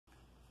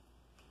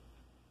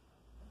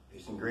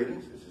Peace and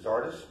greetings. This is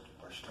Artist,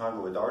 or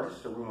Ashtanga with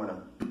Artist. So we want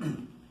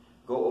to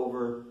go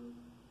over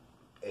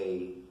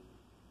a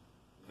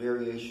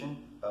variation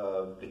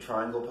of the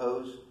triangle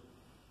pose,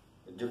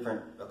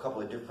 a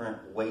couple of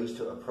different ways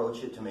to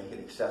approach it to make it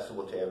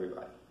accessible to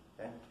everybody.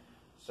 Okay?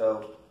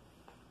 So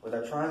with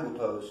our triangle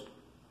pose,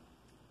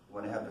 we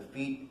want to have the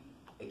feet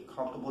a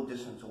comfortable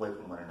distance away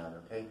from one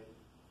another. Okay?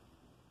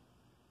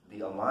 The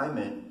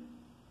alignment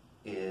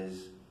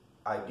is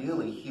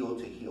ideally heel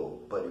to heel,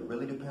 but it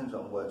really depends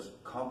on what's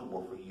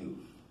comfortable for you.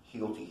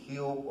 Heel to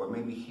heel, or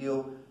maybe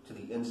heel to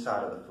the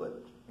inside of the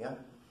foot. Yeah?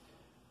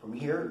 From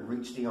here,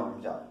 reach the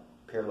arms out,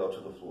 parallel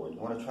to the floor. You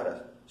want to try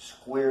to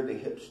square the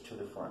hips to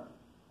the front.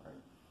 Right?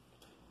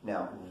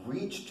 Now,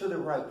 reach to the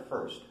right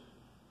first,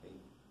 okay?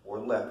 Or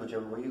left,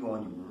 whichever way you're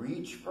going. You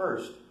reach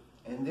first,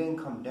 and then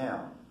come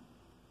down.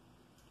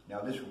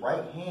 Now, this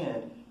right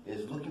hand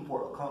is looking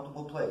for a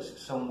comfortable place,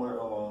 somewhere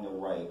along the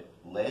right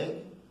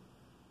leg,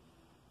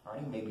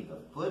 right? Maybe the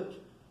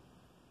foot,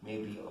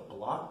 maybe a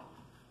block,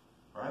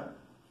 right?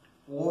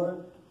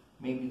 Or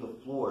maybe the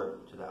floor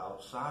to the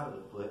outside of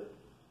the foot,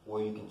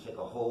 or you can take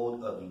a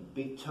hold of the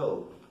big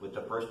toe with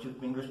the first two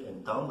fingers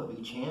and thumb of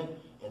each hand,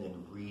 and then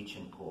reach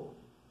and pull.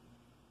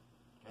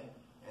 Okay?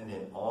 And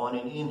then on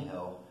an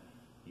inhale,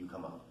 you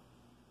come up.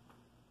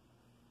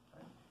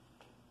 Okay?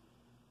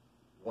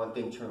 One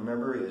thing to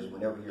remember is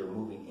whenever you're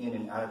moving in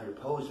and out of your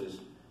poses,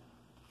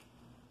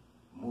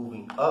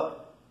 moving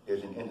up,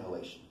 there's an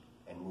inhalation.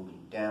 And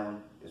moving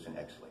down is an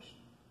exhalation.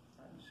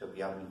 Right? So if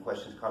you have any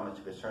questions, comments,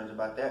 or concerns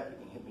about that, you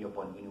can hit me up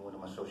on any one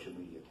of my social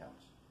media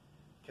accounts.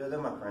 Till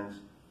then, my friends,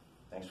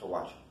 thanks for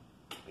watching.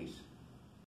 Peace.